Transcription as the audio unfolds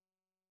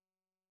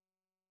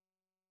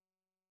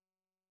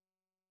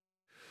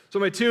So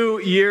my 2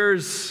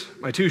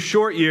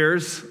 short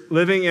years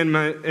living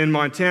in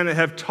Montana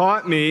have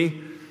taught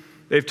me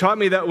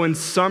that when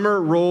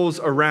summer rolls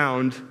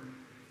around,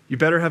 you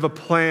better have a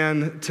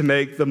plan to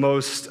make the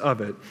most of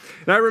it.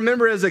 And I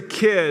remember as a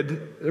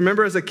kid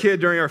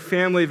during our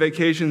family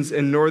vacations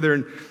in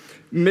northern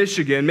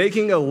Michigan,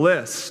 making a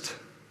list.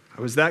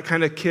 I was that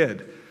kind of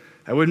kid.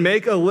 I would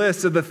make a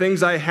list of the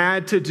things I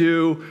had to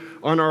do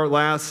on our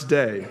last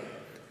day.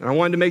 And I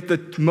wanted to make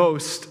the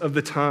most of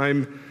the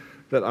time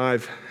that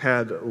I've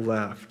had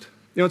left.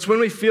 It's when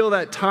we feel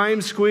that time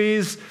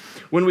squeeze,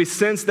 when we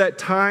sense that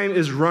time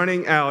is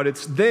running out,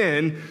 it's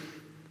then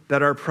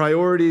that our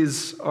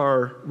priorities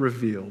are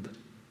revealed.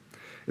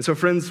 And so,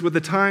 friends, with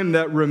the time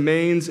that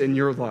remains in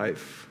your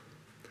life,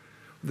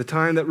 the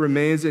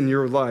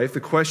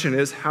question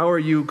is, how are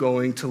you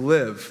going to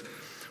live?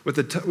 With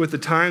the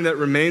time that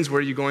remains, what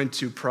are you going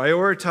to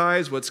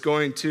prioritize? What's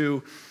going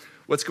to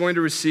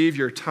receive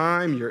your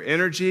time, your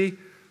energy?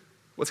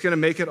 What's going to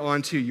make it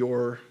onto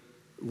your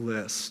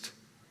list?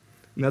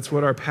 And that's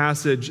what our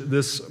passage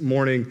this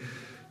morning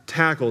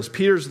tackles.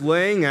 Peter's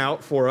laying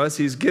out for us,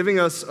 he's giving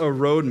us a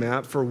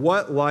roadmap for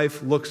what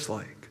life looks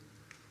like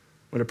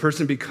when a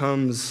person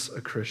becomes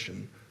a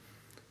Christian.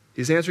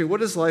 He's answering, what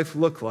does life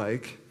look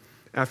like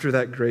after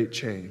that great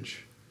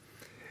change?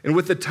 And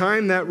with the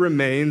time that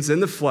remains in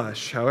the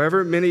flesh,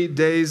 however many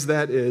days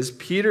that is,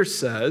 Peter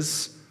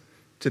says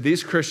to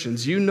these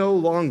Christians, you no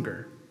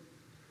longer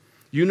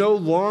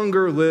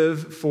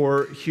live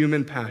for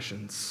human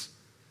passions,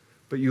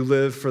 but you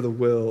live for the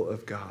will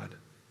of God.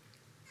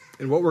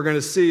 And what we're going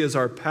to see is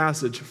our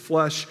passage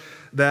flesh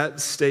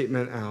that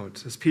statement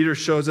out. As Peter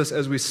shows us,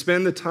 as we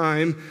spend the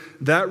time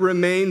that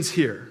remains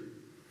here,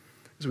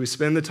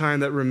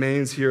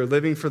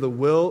 living for the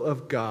will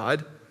of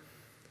God,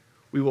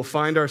 we will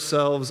find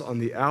ourselves on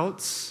the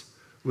outs,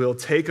 we'll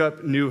take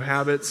up new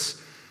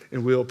habits,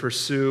 and we'll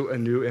pursue a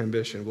new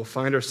ambition. We'll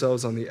find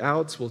ourselves on the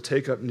outs, we'll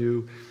take up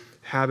new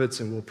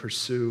habits, and we'll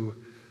pursue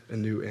a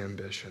new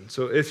ambition.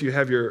 So if you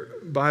have your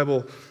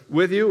Bible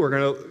with you,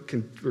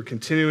 we're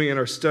continuing in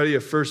our study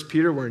of 1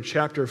 Peter. We're in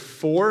chapter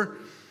 4,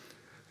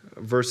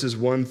 verses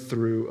 1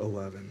 through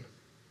 11.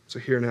 So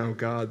hear now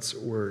God's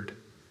word.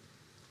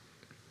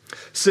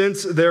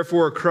 Since,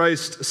 therefore,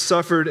 Christ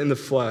suffered in the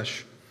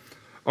flesh,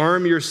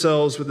 arm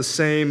yourselves with the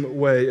same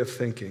way of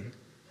thinking.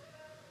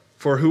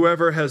 For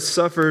whoever has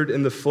suffered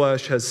in the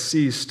flesh has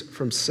ceased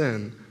from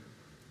sin,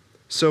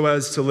 so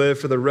as to live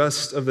for the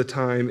rest of the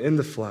time in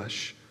the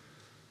flesh,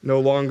 no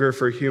longer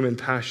for human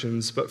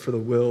passions, but for the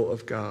will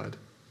of God.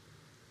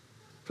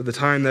 For the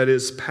time that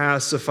is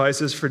past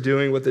suffices for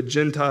doing what the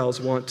Gentiles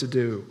want to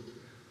do,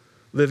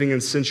 living in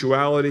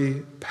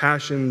sensuality,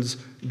 passions,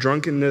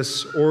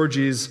 drunkenness,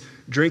 orgies,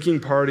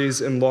 drinking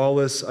parties, and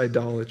lawless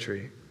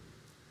idolatry.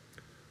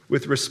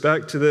 With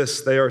respect to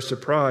this, they are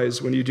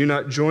surprised when you do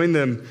not join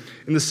them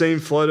in the same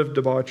flood of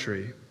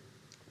debauchery,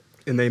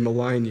 and they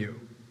malign you.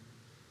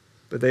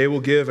 But they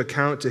will give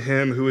account to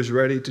him who is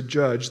ready to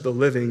judge the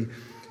living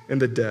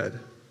and the dead.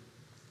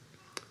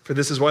 For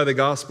this is why the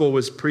gospel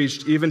was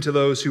preached even to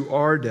those who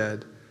are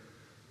dead,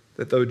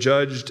 that though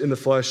judged in the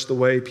flesh the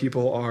way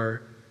people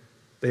are,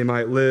 they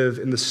might live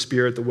in the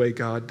spirit the way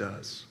God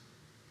does.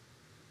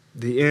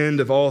 The end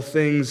of all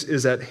things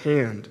is at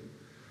hand.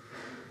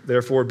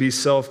 Therefore, be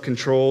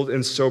self-controlled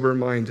and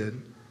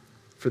sober-minded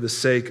for the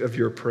sake of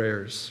your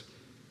prayers.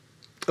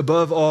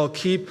 Above all,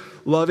 keep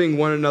loving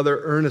one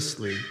another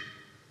earnestly,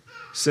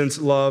 since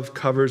love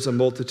covers a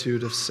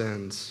multitude of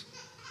sins.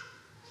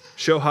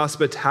 Show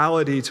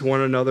hospitality to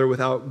one another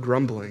without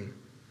grumbling.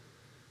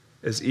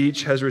 As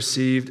each has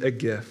received a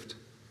gift,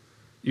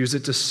 use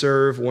it to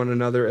serve one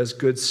another as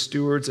good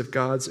stewards of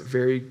God's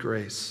varied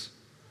grace.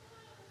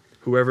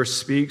 Whoever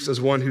speaks as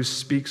one who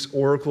speaks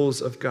oracles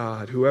of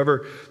God.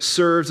 Whoever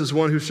serves as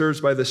one who serves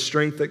by the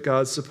strength that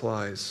God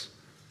supplies,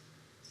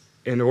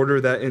 in order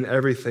that in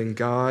everything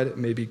God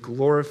may be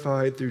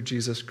glorified through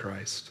Jesus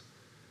Christ.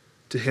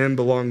 To him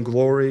belong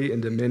glory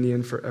and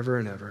dominion forever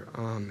and ever.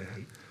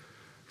 Amen.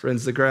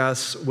 Friends, the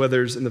grass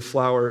withers and the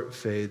flower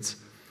fades,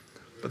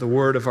 but the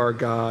word of our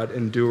God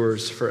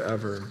endures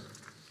forever.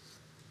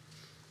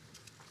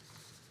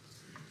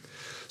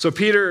 So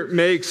Peter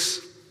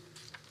makes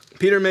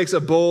a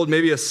bold,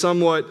 maybe a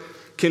somewhat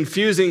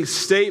confusing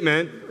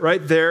statement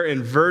right there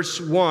in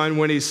verse 1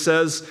 when he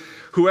says,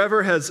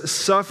 whoever has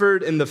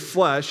suffered in the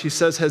flesh, he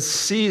says, has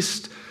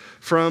ceased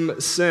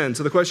from sin.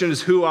 So the question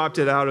is, who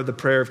opted out of the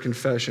prayer of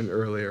confession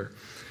earlier?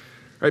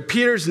 Right,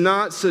 Peter's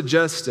not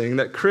suggesting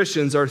that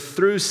Christians are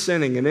through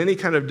sinning in any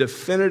kind of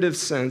definitive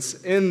sense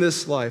in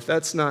this life.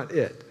 That's not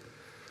it.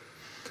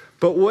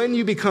 But when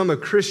you become a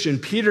Christian,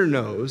 Peter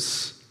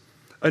knows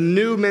a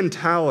new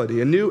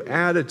mentality, a new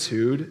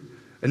attitude,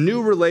 a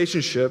new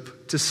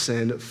relationship to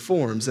sin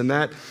forms. And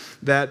that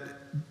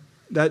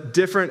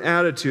different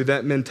attitude,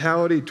 that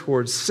mentality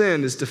towards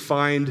sin is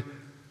defined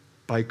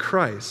by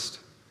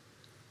Christ.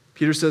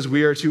 Peter says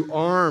we are to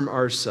arm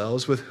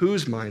ourselves with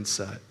whose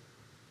mindset?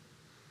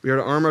 We are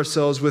to arm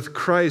ourselves with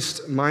Christ's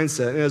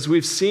mindset. And as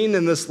we've seen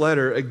in this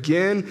letter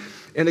again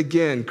and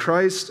again,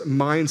 Christ's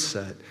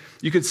mindset,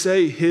 you could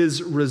say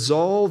his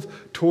resolve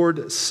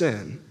toward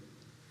sin,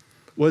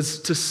 was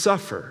to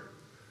suffer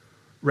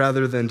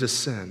rather than to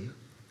sin.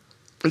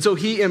 And so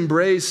he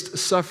embraced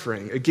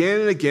suffering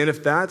again and again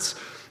if that's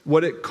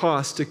what it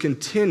costs to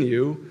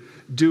continue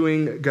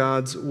doing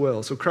God's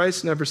will. So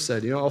Christ never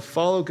said, I'll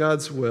follow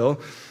God's will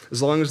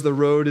as long as the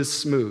road is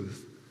smooth,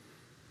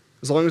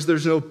 as long as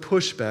there's no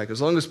pushback,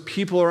 as long as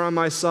people are on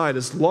my side,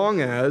 as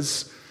long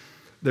as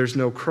there's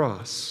no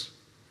cross.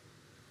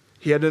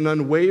 He had an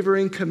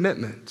unwavering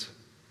commitment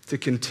to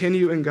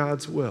continue in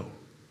God's will.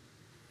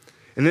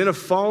 And in a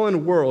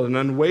fallen world, an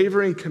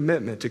unwavering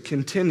commitment to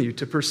continue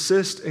to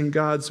persist in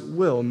God's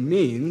will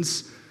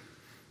means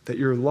that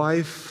your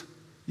life,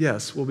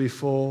 yes, will be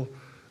full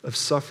of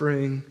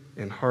suffering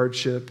and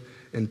hardship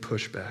and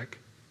pushback.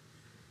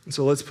 And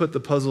so let's put the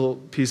puzzle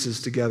pieces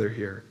together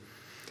here.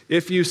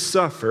 If you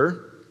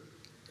suffer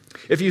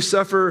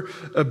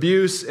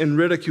abuse and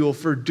ridicule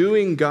for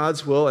doing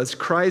God's will as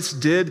Christ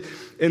did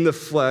in the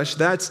flesh,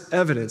 that's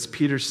evidence,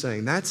 Peter's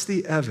saying. That's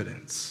the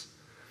evidence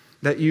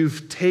that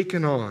you've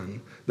taken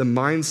on the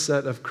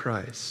mindset of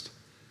Christ.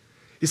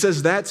 He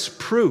says that's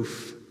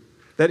proof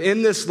that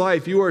in this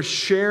life you are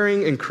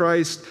sharing in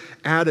Christ's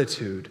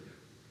attitude,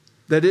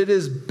 that it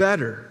is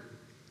better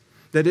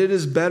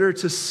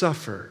to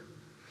suffer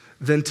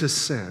than to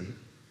sin.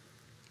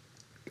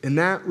 And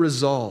that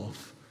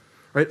resolve,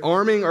 right,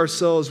 arming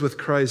ourselves with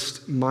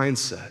Christ's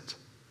mindset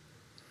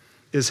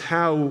is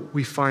how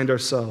we find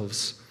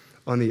ourselves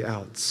on the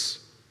outs.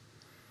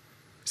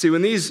 See,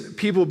 when these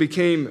people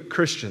became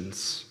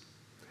Christians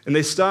and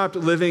they stopped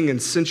living in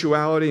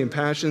sensuality and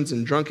passions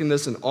and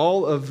drunkenness and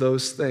all of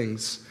those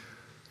things,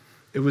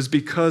 it was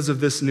because of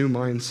this new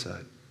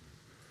mindset.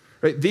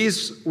 Right?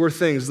 These were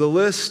things, the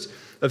list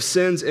of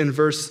sins in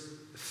verse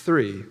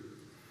 3,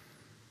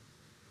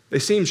 they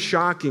seem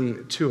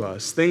shocking to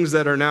us, things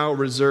that are now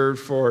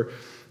reserved for,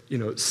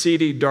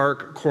 seedy,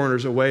 dark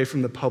corners away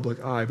from the public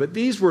eye. But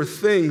these were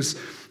things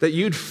that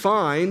you'd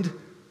find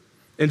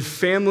in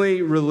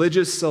family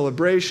religious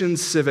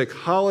celebrations, civic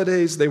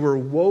holidays. They were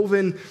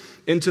woven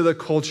into the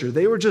culture.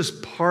 They were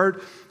just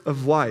part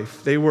of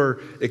life. They were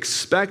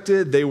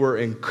expected, they were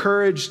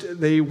encouraged,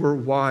 they were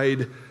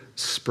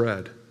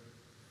widespread.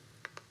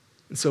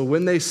 And so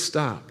when they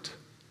stopped,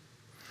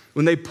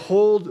 when they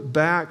pulled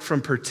back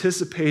from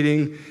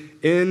participating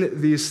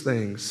in these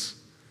things,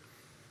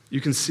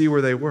 you can see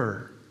where they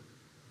were.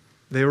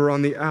 They were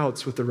on the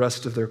outs with the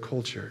rest of their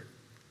culture.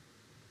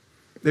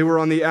 They were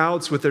on the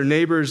outs with their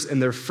neighbors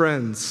and their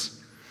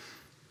friends.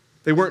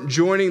 They weren't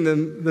joining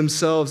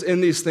themselves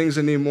in these things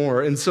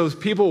anymore. And so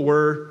people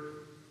were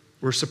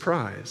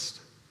surprised.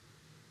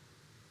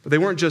 But they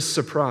weren't just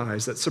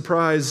surprised. That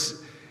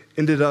surprise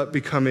ended up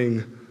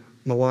becoming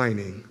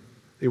maligning.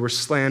 They were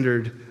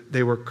slandered.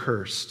 They were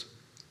cursed.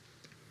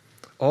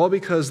 All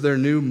because their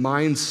new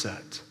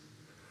mindset,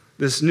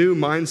 this new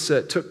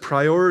mindset took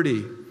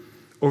priority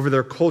over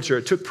their culture.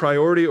 It took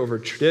priority over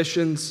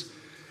traditions.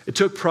 It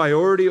took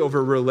priority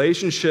over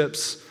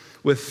relationships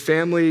with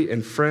family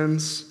and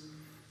friends.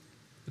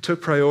 It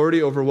took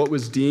priority over what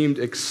was deemed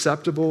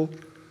acceptable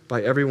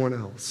by everyone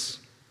else.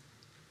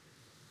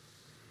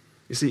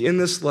 You see, in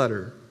this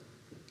letter,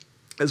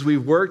 as we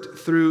worked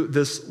through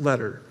this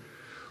letter,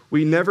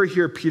 we never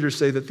hear Peter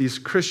say that these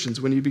Christians,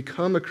 when you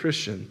become a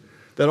Christian,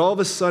 that all of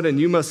a sudden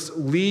you must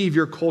leave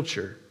your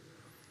culture,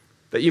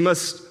 that you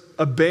must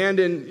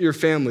abandon your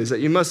families, that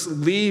you must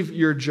leave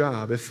your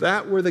job. If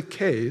that were the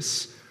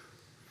case,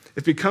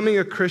 if becoming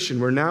a Christian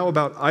were now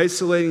about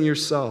isolating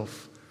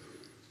yourself,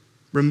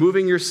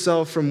 removing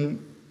yourself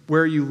from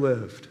where you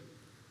lived,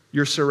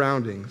 your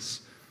surroundings,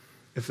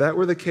 if that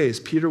were the case,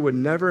 Peter would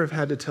never have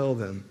had to tell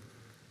them,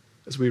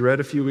 as we read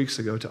a few weeks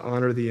ago, to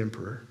honor the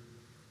emperor.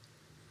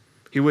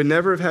 He would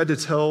never have had to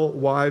tell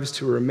wives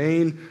to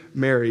remain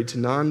married to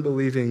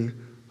non-believing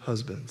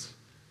husbands.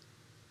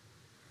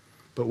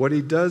 But what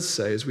he does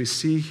say, as we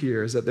see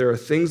here, is that there are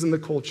things in the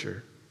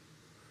culture.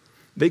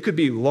 They could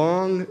be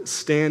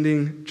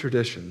long-standing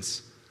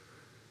traditions.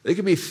 They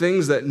could be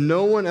things that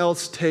no one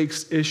else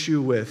takes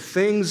issue with,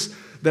 things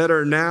that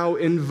are now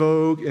in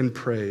vogue and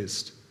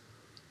praised,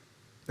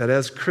 that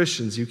as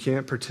Christians you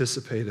can't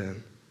participate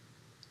in,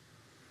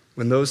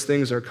 when those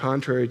things are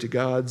contrary to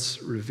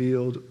God's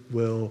revealed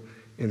will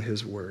in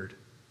his word.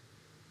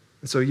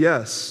 And so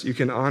yes, you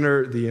can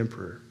honor the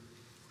emperor,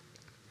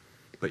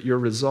 but your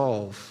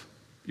resolve,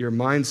 your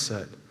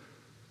mindset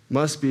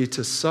must be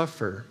to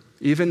suffer,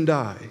 even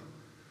die,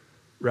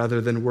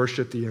 rather than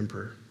worship the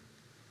emperor.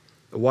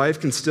 The wife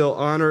can still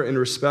honor and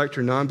respect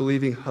her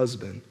non-believing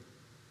husband,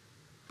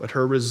 but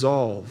her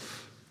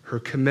resolve, her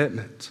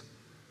commitment,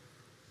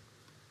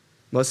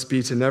 must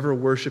be to never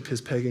worship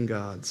his pagan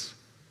gods.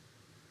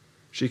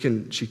 She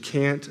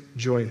can't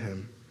join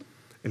him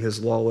in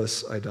his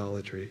lawless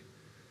idolatry.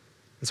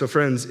 And so,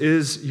 friends,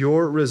 is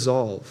your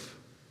resolve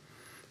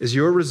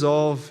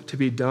to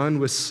be done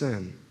with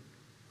sin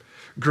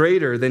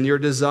greater than your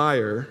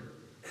desire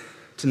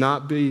to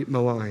not be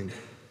maligned?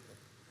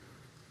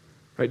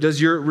 Right?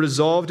 Does your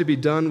resolve to be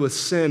done with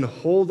sin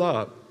hold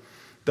up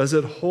Does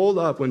it hold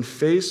up when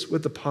faced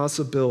with the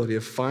possibility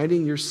of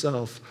finding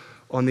yourself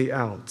on the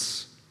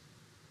outs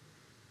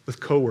with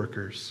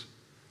coworkers,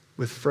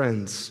 with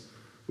friends,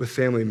 with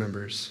family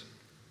members?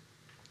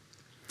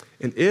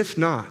 And if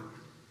not,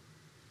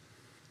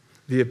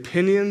 the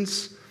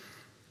opinions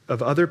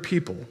of other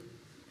people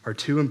are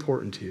too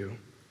important to you,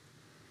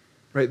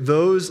 right?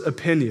 Those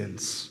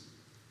opinions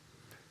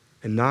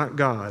and not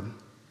God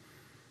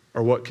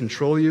are what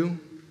control you,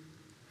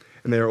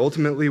 and they are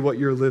ultimately what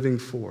you're living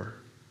for.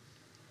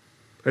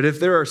 Right?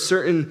 If there are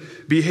certain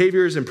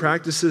behaviors and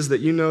practices that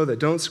you know that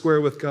don't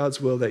square with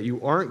God's will, that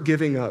you aren't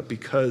giving up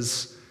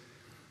because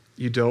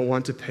you don't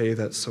want to pay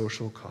that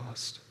social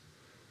cost,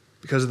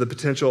 because of the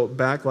potential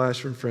backlash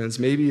from friends,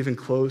 maybe even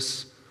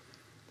close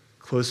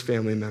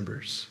family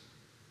members.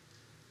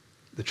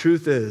 The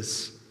truth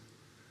is,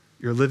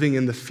 you're living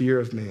in the fear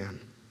of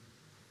man.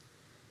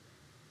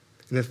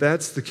 And if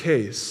that's the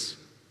case,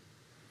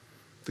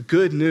 the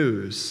good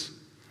news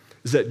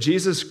is that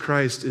Jesus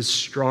Christ is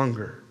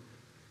stronger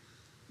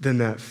than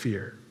that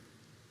fear.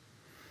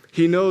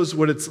 He knows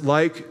what it's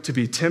like to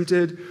be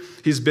tempted.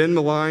 He's been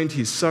maligned.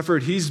 He's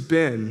suffered. He's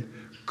been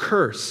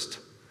cursed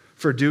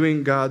for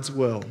doing God's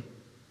will.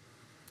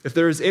 If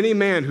there is any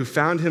man who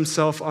found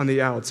himself on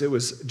the outs, it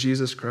was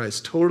Jesus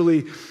Christ,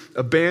 totally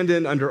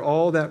abandoned under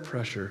all that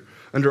pressure,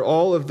 under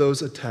all of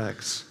those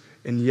attacks,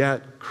 and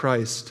yet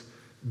Christ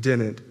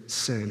didn't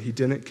sin. He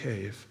didn't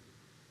cave.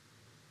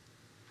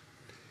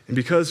 And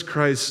because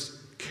Christ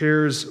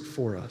cares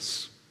for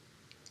us,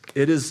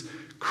 it is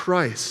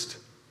Christ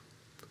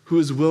who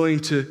is willing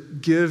to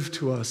give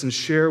to us and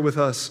share with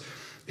us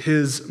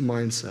his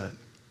mindset.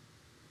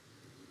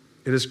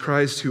 It is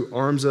Christ who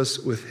arms us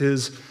with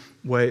his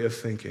way of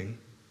thinking.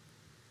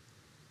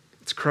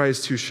 It's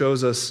Christ who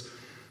shows us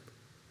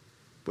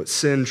what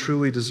sin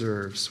truly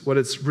deserves, what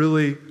it's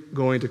really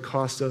going to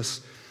cost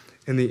us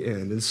in the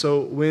end. And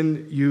so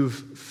when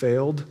you've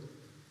failed,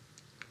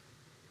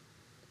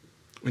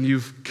 when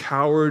you've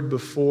cowered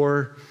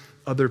before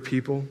other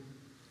people,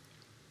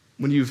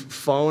 when you've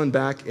fallen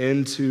back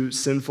into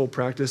sinful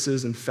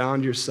practices and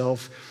found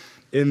yourself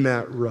in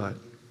that rut,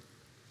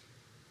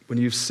 when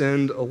you've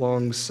sinned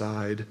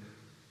alongside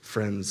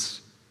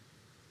friends,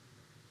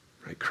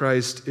 right?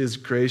 Christ is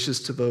gracious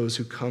to those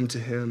who come to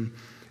him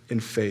in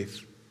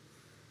faith,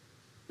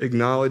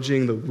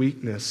 acknowledging the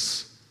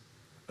weakness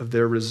of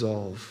their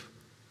resolve.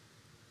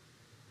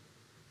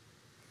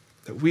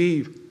 That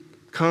we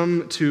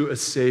come to a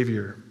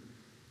Savior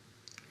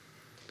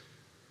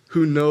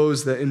who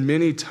knows that in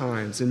many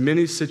times, in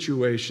many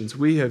situations,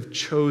 we have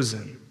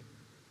chosen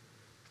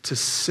to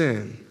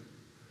sin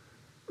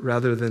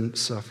rather than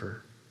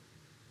suffer.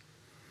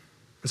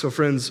 And so,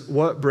 friends,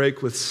 what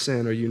break with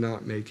sin are you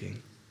not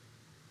making?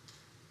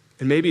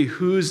 And maybe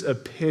whose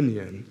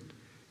opinion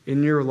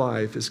in your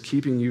life is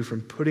keeping you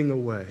from putting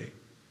away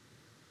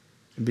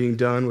and being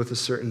done with a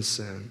certain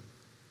sin?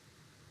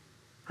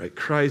 Right?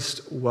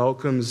 Christ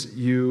welcomes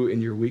you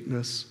in your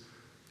weakness,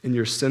 in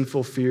your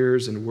sinful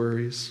fears and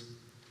worries.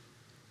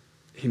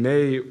 He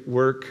may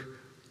work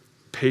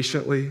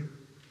patiently,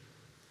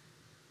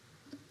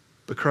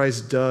 but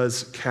Christ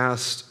does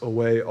cast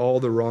away all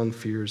the wrong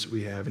fears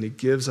we have, and he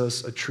gives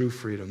us a true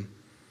freedom,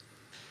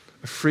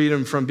 a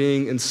freedom from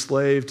being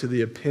enslaved to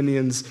the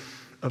opinions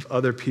of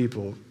other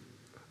people,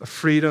 a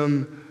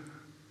freedom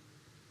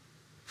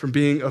from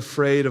being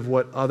afraid of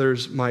what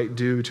others might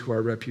do to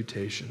our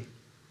reputation.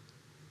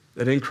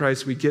 That in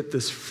Christ we get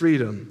this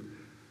freedom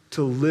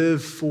to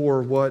live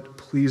for what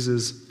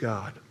pleases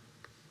God.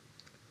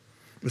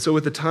 And so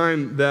with the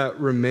time that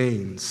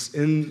remains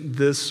in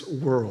this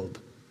world,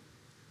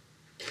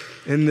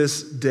 in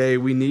this day,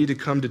 we need to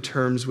come to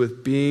terms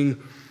with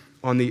being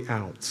on the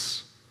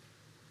outs.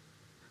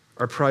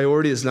 Our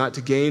priority is not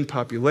to gain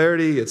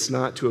popularity. It's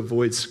not to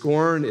avoid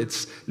scorn.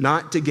 It's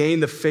not to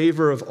gain the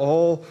favor of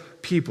all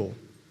people.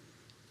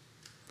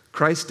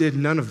 Christ did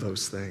none of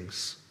those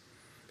things.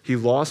 He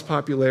lost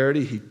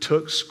popularity. He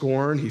took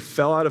scorn. He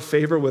fell out of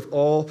favor with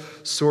all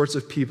sorts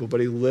of people, but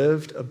he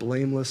lived a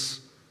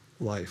blameless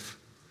life.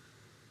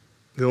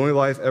 The only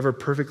life ever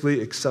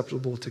perfectly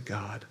acceptable to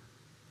God.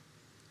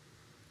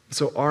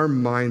 So our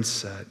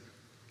mindset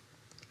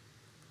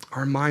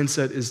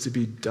is to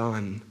be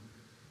done,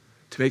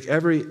 to make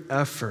every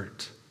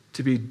effort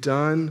to be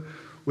done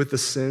with the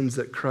sins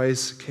that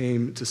Christ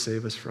came to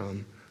save us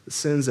from, the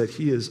sins that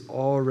he has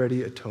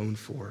already atoned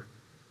for.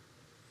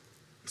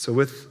 So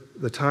with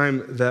the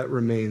time that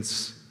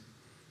remains,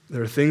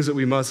 there are things that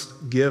we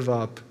must give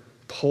up,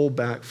 pull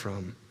back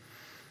from.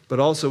 But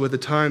also with the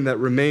time that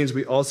remains,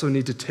 we also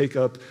need to take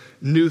up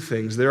new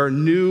things. There are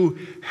new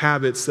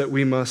habits that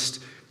we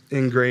must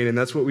ingrain, and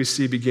that's what we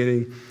see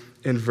beginning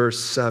in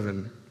verse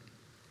 7.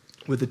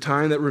 With the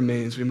time that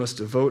remains, we must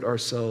devote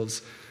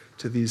ourselves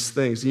to these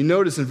things. You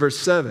notice in verse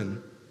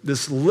 7,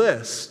 this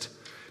list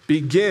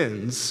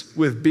begins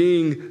with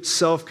being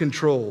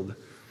self-controlled,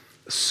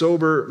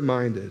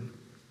 sober-minded.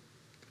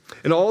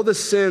 And all the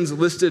sins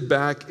listed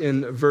back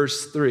in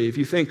verse 3, if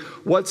you think,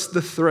 what's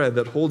the thread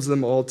that holds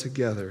them all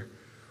together?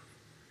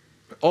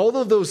 All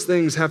of those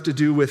things have to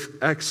do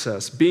with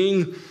excess,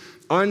 being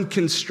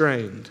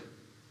unconstrained.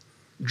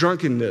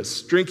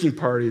 Drunkenness, drinking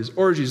parties,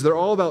 orgies, they're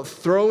all about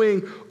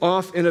throwing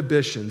off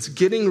inhibitions,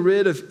 getting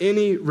rid of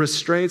any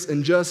restraints,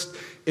 and just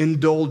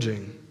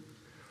indulging.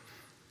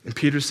 And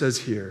Peter says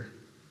here,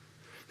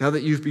 now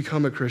that you've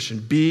become a Christian,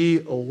 be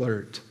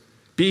alert,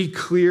 be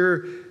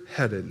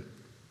clear-headed.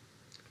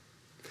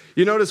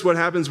 You notice what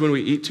happens when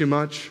we eat too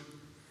much,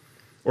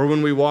 or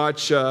when we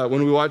watch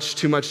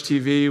too much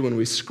TV, when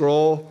we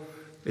scroll,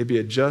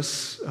 maybe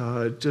just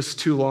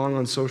too long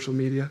on social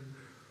media.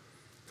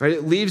 Right?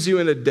 It leaves you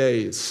in a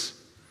daze.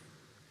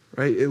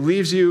 Right? It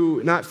leaves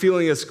you not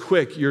feeling as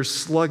quick. You're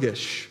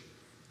sluggish.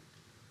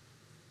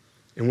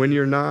 And when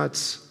you're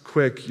not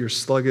quick, you're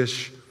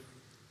sluggish,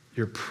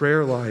 your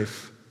prayer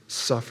life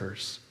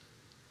suffers.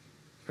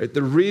 Right?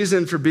 The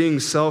reason for being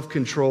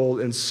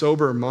self-controlled and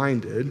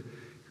sober-minded,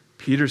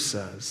 Peter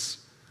says,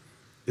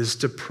 is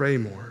to pray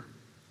more.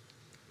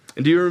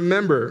 And do you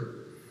remember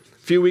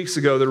a few weeks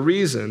ago the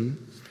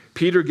reason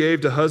Peter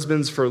gave to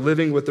husbands for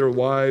living with their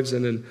wives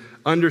in an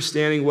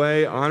understanding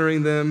way,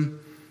 honoring them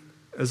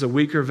as a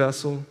weaker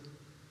vessel?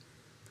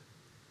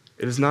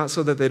 It is not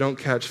so that they don't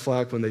catch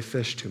flack when they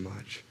fish too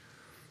much.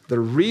 The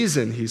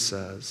reason, he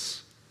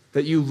says,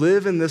 that you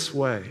live in this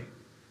way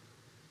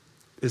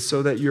is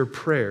so that your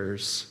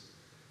prayers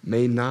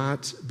may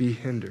not be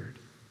hindered.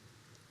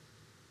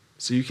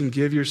 So you can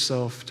give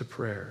yourself to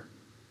prayer.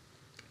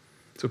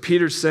 So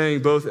Peter's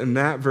saying both in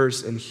that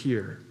verse and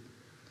here,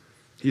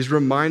 he's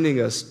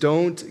reminding us,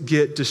 don't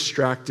get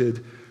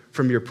distracted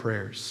from your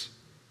prayers.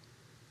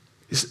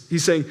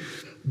 He's saying,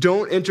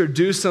 don't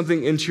introduce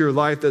something into your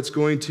life that's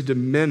going to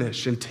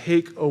diminish and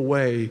take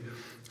away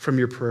from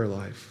your prayer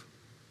life.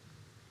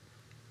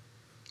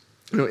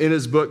 You know, in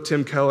his book,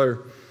 in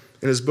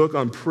his book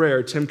on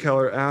prayer, Tim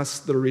Keller asks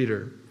the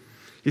reader,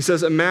 he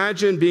says,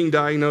 imagine being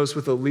diagnosed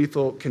with a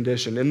lethal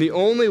condition, and the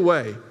only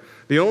way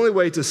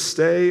to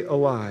stay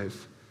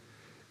alive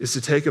is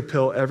to take a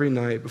pill every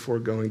night before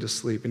going to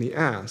sleep. And he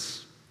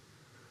asks,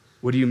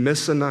 would you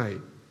miss a night?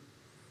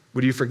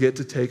 Would you forget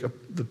to take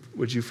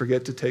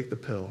the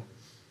pill?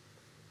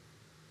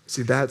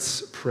 See,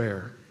 that's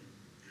prayer.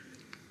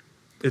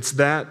 It's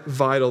that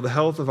vital. The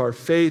health of our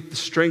faith, the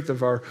strength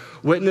of our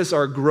witness,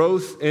 our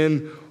growth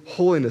in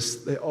holiness,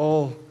 they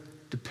all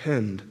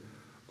depend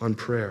on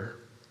prayer.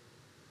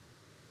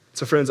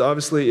 So friends,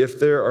 obviously, if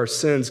there are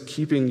sins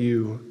keeping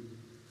you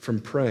from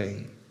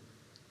praying,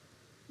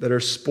 that are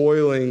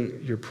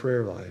spoiling your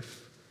prayer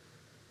life,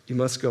 you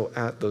must go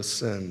at those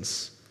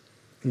sins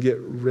and get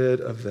rid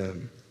of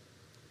them.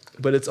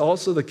 But it's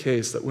also the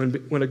case that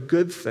when a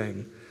good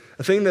thing,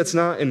 a thing that's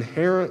not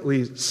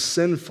inherently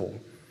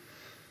sinful,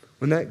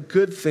 when that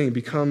good thing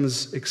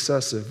becomes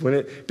excessive, when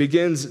it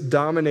begins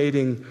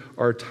dominating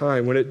our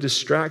time, when it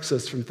distracts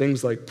us from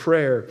things like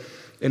prayer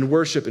and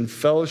worship and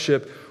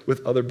fellowship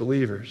with other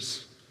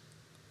believers,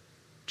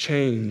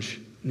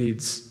 change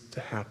needs to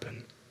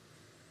happen.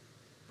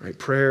 Right?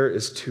 Prayer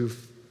is too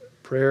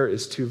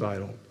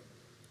vital.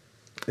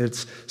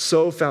 It's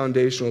so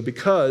foundational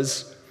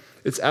because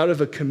it's out of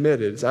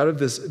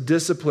this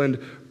disciplined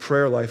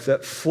prayer life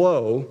that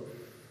flow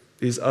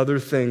these other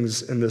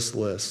things in this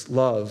list: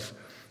 love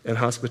and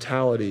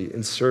hospitality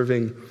and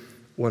serving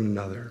one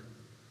another.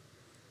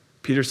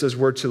 Peter says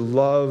we're to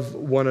love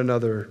one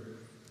another.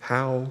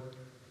 How?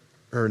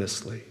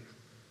 Earnestly.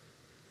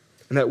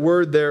 And that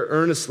word there,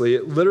 earnestly,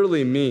 it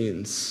literally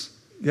means,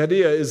 the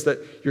idea is that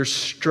you're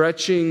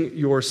stretching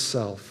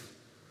yourself.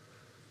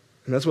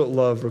 And that's what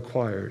love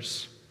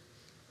requires.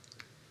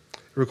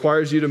 It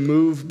requires you to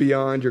move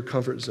beyond your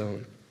comfort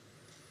zone.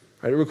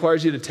 Right? It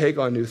requires you to take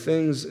on new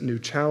things, new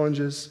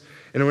challenges.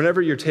 And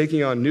whenever you're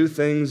taking on new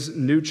things,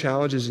 new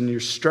challenges, and you're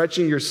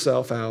stretching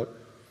yourself out,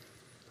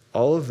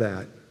 all of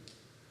that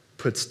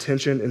puts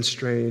tension and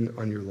strain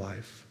on your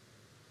life.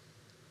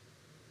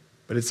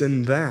 But it's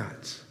in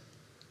that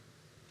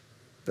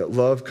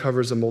love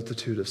covers a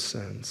multitude of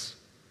sins.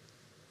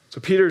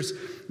 So Peter's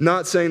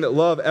not saying that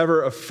love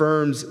ever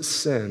affirms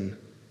sin.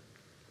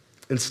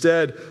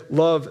 Instead,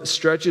 love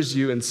stretches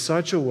you in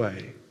such a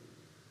way.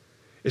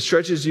 It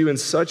stretches you in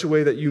such a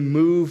way that you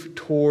move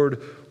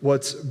toward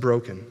what's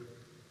broken.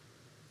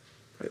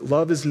 Right?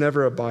 Love is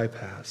never a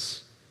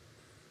bypass.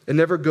 It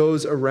never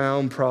goes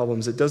around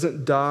problems. It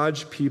doesn't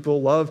dodge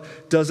people.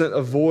 Love doesn't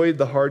avoid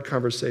the hard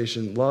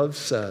conversation. Love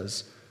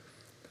says,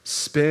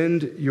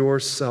 spend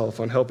yourself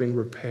on helping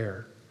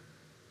repair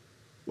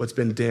what's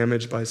been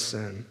damaged by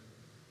sin.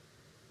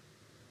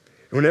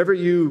 Whenever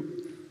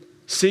you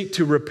seek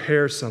to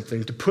repair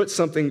something, to put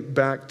something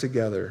back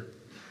together,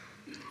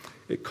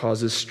 it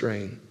causes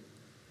strain.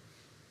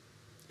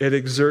 It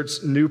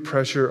exerts new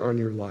pressure on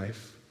your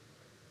life.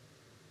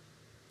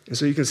 And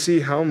so you can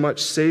see how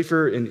much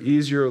safer and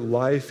easier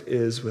life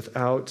is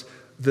without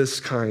this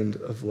kind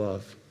of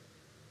love.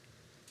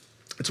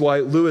 It's why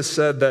Lewis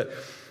said that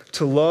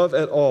to love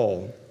at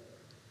all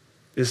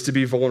is to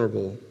be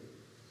vulnerable.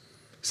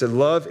 He said,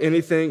 love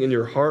anything and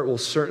your heart will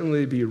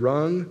certainly be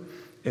wrung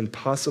and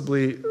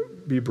possibly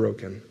be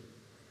broken.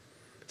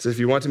 So if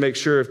you want to make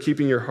sure of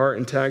keeping your heart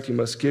intact, you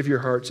must give your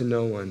heart to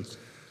no one,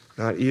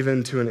 not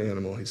even to an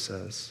animal, he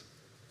says.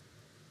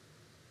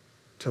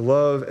 To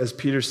love, as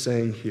Peter's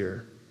saying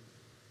here,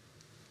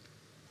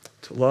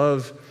 to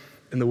love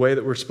in the way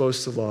that we're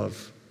supposed to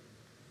love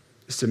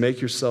is to make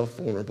yourself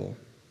vulnerable.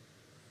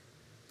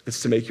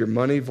 It's to make your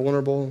money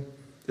vulnerable.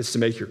 It's to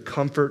make your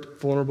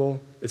comfort vulnerable.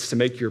 It's to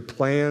make your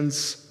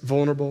plans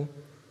vulnerable.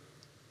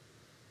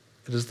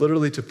 It is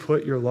literally to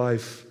put your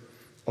life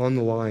on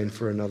the line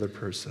for another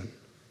person.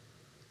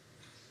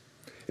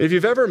 If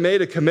you've ever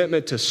made a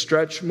commitment to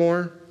stretch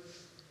more,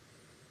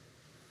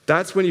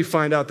 that's when you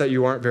find out that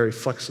you aren't very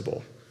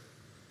flexible.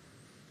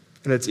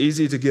 And it's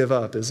easy to give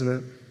up, isn't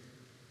it?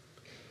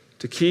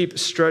 To keep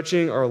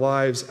stretching our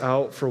lives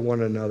out for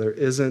one another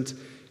isn't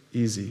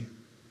easy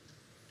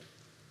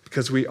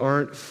because we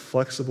aren't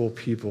flexible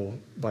people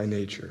by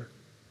nature.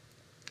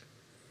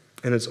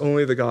 And it's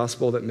only the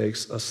gospel that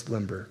makes us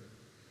limber.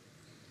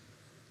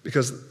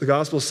 Because the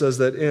gospel says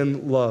that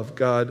in love,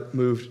 God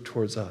moved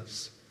towards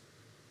us.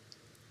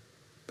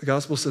 The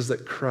gospel says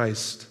that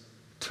Christ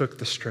took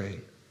the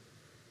strain,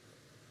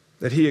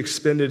 that he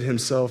expended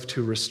himself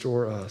to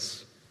restore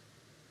us,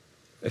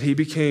 that he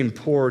became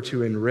poor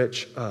to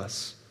enrich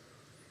us,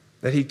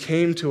 that he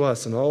came to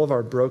us in all of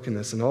our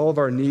brokenness and all of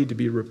our need to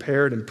be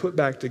repaired and put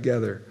back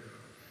together.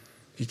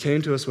 He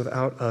came to us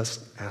without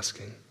us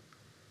asking,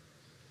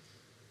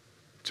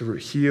 to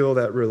heal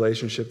that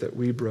relationship that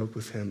we broke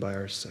with him by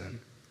our sin.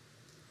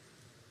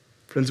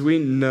 Friends, we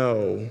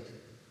know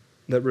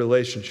that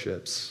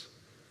relationships,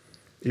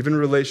 even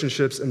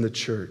relationships in the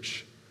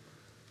church,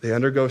 they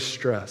undergo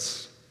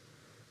stress.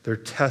 They're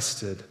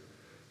tested.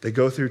 They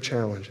go through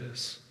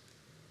challenges.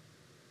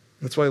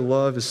 That's why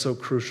love is so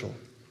crucial.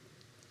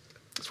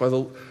 That's why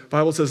the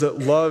Bible says that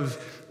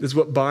love is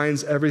what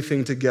binds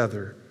everything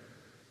together,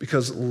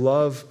 because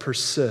love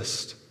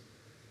persists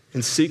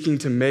in seeking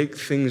to make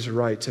things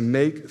right, to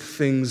make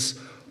things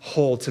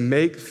whole, to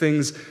make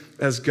things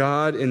as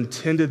God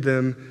intended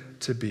them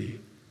to be.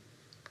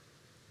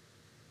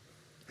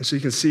 And so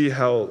you can see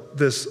how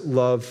this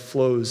love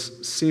flows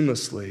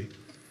seamlessly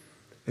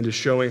into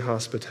showing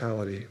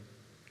hospitality.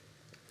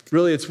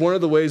 Really, it's one of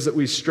the ways that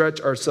we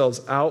stretch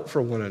ourselves out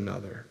for one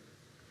another.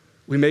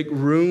 We make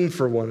room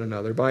for one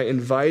another by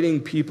inviting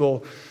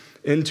people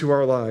into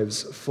our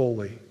lives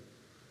fully.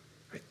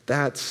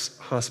 That's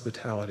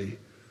hospitality,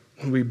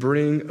 when we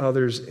bring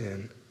others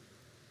in.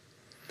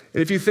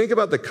 And if you think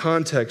about the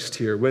context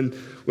here,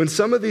 when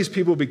some of these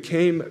people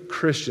became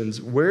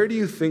Christians, where do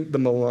you think the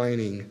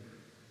maligning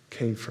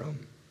came from?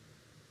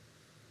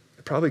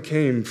 It probably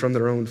came from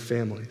their own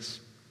families.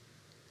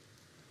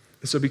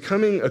 And so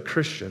becoming a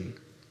Christian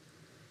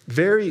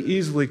very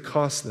easily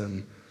cost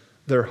them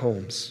their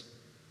homes.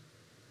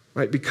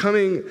 Right?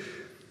 Becoming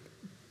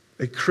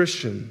a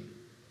Christian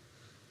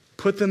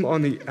put them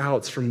on the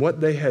outs from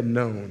what they had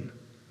known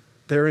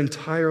their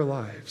entire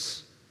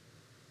lives.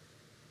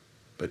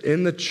 But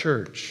in the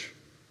church,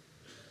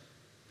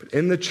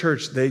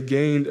 they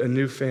gained a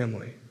new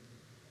family.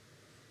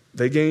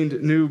 They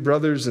gained new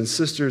brothers and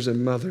sisters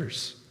and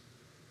mothers.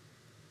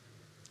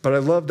 But I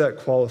love that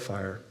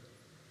qualifier.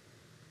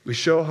 We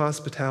show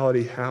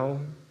hospitality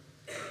how?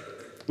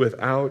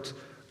 Without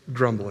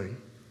grumbling.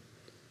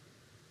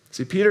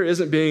 See, Peter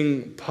isn't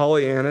being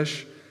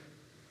Pollyannish,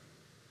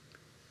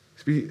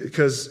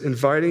 because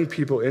inviting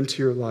people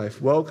into your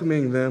life,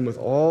 welcoming them with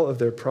all of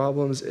their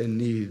problems and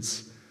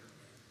needs,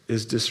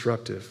 is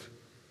disruptive.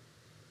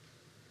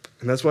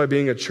 And that's why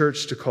being a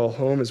church to call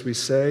home, as we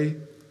say,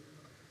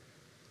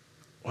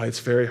 why it's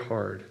very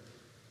hard.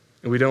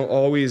 And we don't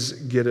always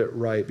get it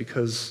right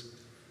because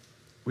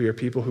we are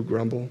people who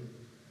grumble.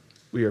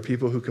 We are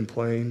people who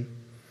complain.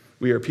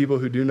 We are people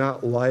who do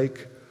not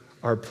like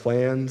our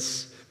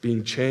plans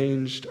being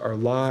changed, our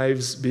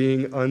lives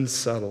being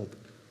unsettled.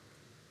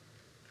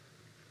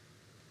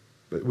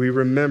 But we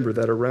remember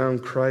that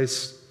around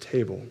Christ's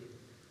table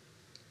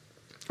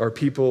are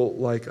people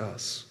like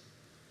us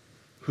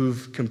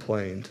who've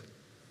complained,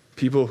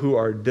 people who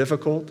are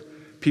difficult,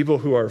 people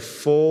who are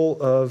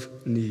full of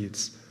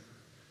needs.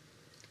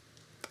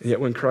 And yet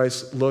when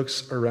Christ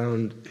looks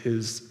around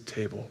his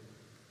table,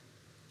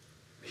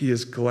 he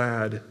is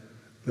glad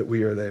that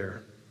we are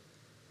there.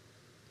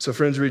 So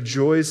friends,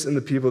 rejoice in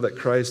the people that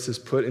Christ has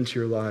put into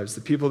your lives,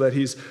 the people that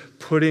he's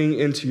putting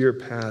into your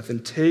path,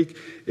 and take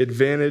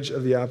advantage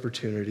of the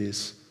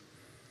opportunities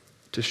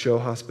to show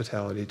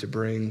hospitality, to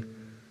bring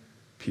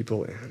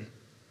people in.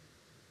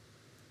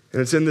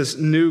 And it's in this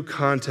new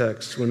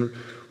context, when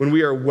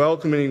we are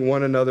welcoming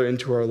one another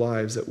into our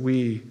lives, that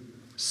we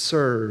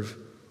serve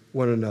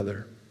one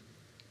another.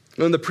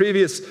 In the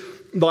previous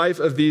life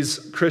of these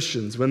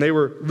Christians, when they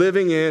were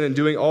living in and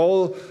doing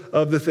all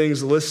of the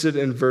things listed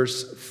in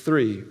verse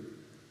 3,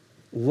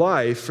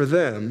 life for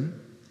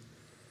them,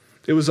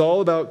 it was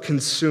all about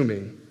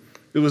consuming.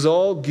 It was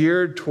all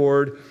geared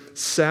toward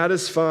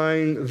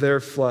satisfying their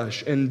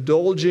flesh,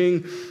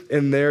 indulging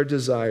in their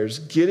desires,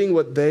 getting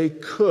what they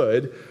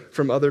could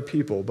from other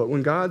people. But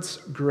when God's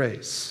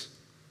grace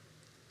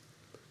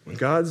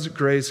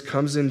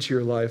comes into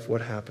your life,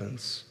 what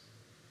happens?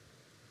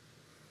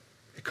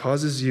 It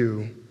causes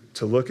you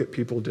to look at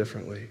people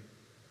differently.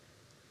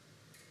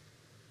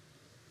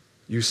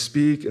 You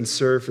speak and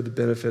serve for the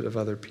benefit of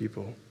other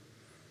people.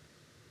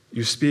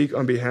 You speak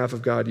on behalf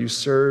of God. You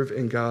serve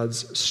in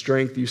God's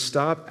strength. You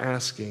stop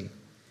asking,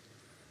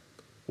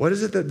 what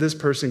is it that this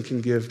person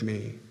can give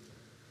me?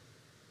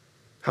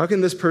 How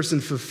can this person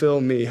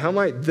fulfill me? How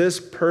might this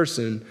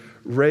person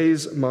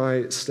raise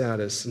my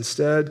status?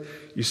 Instead,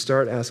 you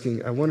start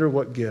asking, I wonder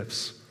what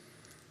gifts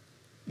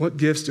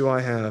do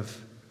I have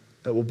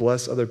that will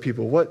bless other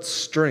people? What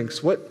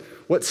strengths,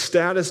 what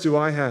status do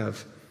I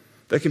have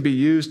that can be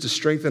used to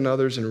strengthen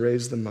others and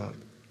raise them up?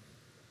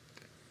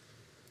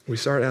 We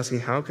start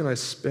asking, how can I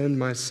spend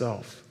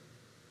myself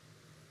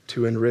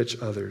to enrich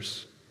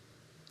others?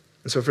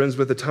 And so, friends,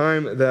 with the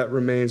time that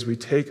remains, we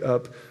take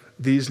up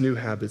these new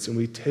habits and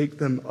we take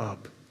them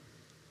up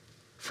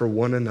for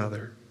one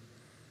another.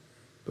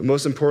 But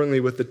most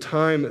importantly, with the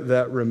time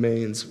that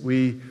remains,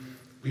 we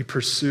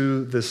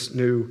pursue this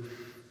new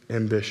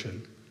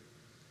ambition.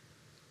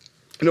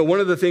 You know,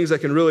 one of the things that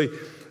can really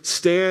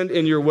stand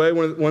in your way,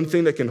 one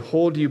thing that can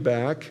hold you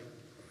back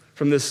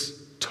from this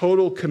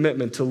total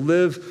commitment to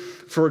live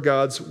for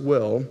God's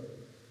will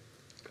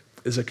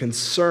is a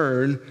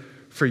concern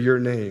for your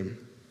name.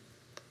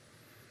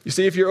 You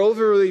see, if you're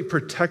overly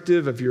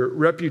protective of your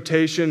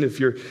reputation, if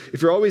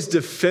you're always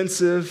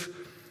defensive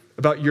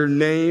about your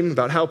name,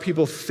 about how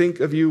people think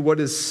of you,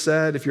 what is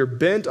said, if you're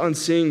bent on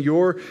seeing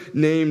your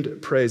name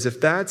praised, if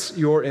that's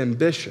your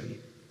ambition,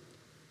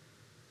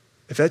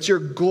 if that's your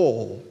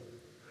goal,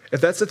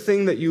 if that's the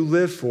thing that you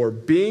live for,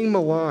 being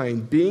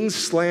maligned, being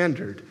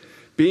slandered,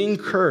 being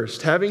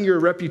cursed, having your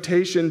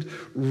reputation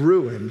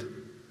ruined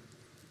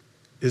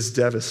is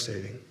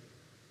devastating.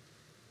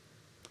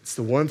 It's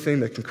the one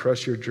thing that can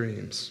crush your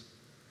dreams.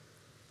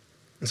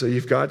 And so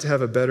you've got to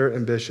have a better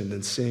ambition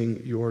than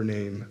seeing your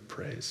name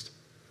praised.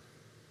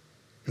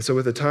 And so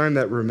with the time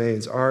that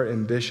remains, our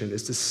ambition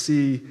is to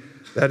see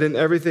that in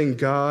everything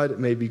God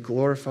may be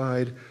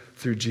glorified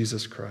through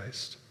Jesus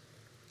Christ.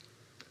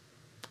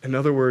 In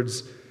other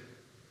words,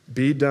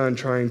 be done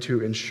trying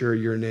to ensure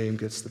your name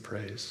gets the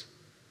praise.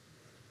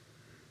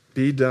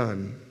 Be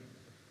done.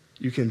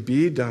 You can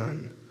be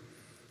done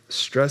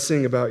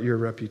stressing about your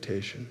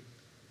reputation.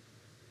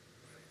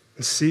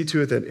 And see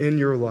to it that in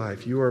your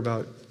life, you are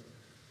about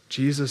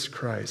Jesus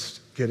Christ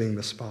getting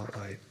the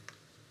spotlight.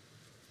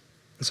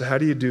 And so how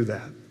do you do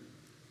that?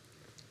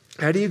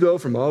 How do you go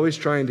from always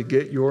trying to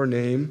get your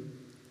name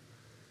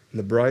in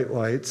the bright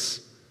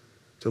lights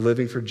to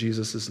living for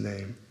Jesus'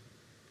 name?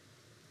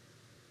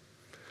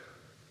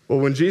 Well,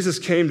 when Jesus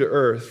came to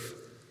earth,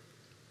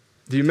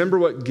 do you remember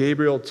what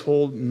Gabriel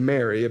told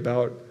Mary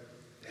about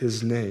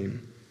his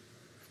name?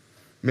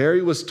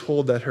 Mary was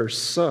told that her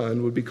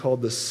son would be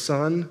called the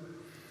Son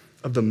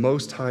of the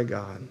Most High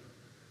God.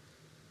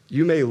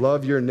 You may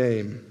love your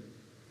name,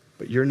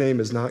 but your name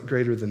is not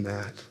greater than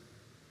that.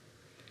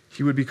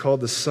 He would be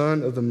called the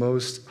Son of the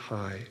Most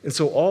High. And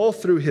so all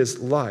through his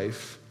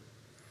life,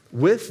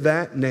 with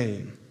that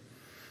name,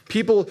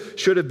 people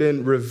should have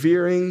been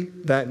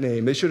revering that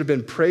name. They should have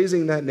been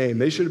praising that name.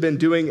 They should have been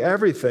doing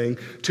everything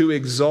to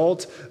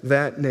exalt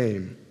that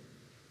name.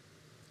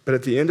 But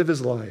at the end of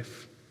his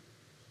life,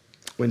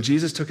 when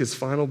Jesus took his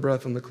final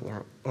breath on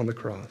the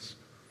cross,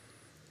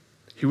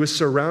 he was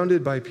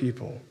surrounded by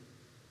people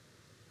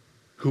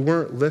who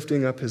weren't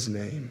lifting up his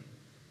name,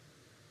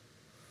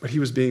 but he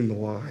was being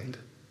maligned.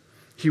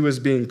 He was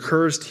being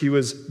cursed. He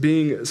was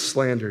being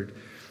slandered.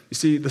 You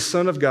see, the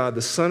Son of God,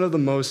 the Son of the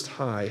Most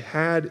High,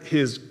 had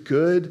his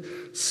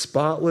good,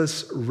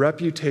 spotless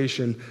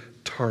reputation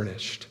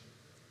tarnished.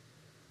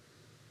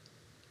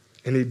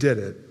 And he did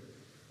it.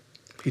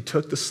 He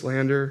took the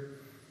slander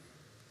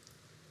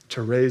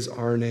to raise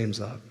our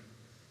names up,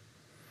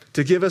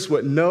 to give us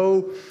what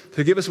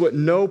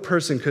no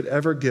person could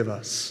ever give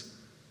us,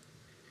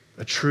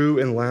 a true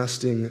and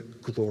lasting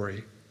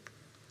glory.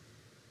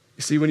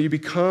 You see, when you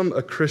become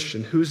a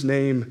Christian, whose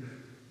name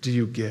do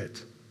you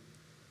get?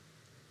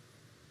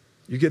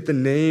 You get the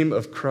name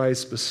of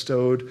Christ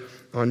bestowed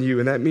on you,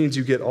 and that means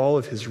you get all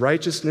of his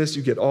righteousness,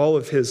 you get all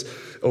of his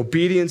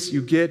obedience,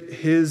 you get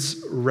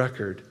his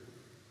record.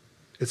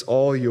 It's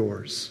all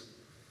yours.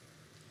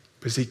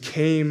 Because he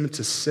came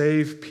to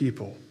save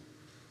people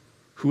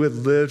who had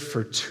lived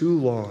for too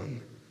long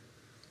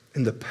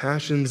in the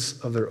passions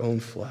of their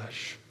own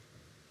flesh,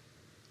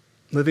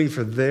 living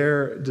for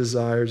their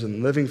desires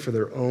and living for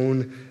their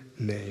own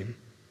name.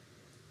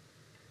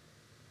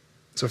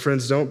 So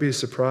friends, don't be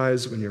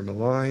surprised when you're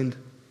maligned.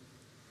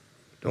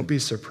 Don't be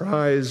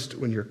surprised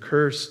when you're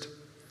cursed.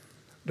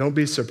 Don't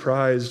be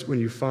surprised when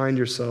you find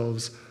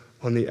yourselves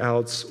on the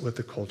outs with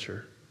the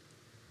culture.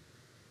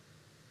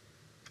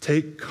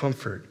 Take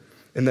comfort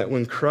in that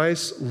when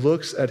Christ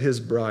looks at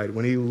his bride,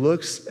 when he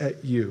looks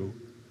at you,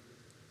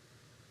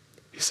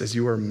 he says,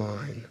 "You are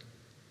mine,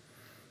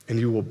 and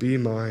you will be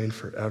mine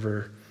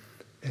forever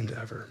and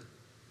ever.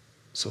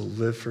 So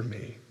live for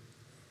me."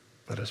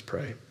 Let us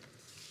pray.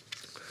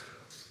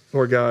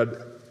 Lord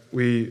God,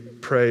 we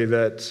pray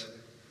that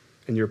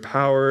in your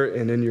power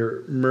and in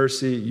your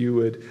mercy, you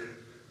would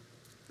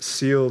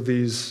seal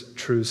these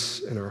truths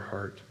in our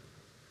heart.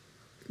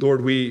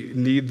 Lord, we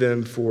need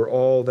them for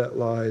all that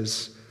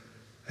lies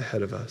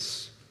ahead of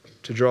us,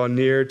 to draw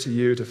near to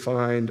you, to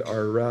find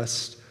our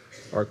rest,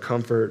 our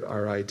comfort,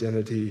 our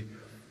identity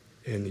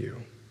in you.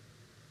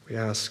 We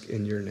ask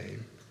in your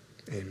name.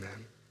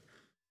 Amen.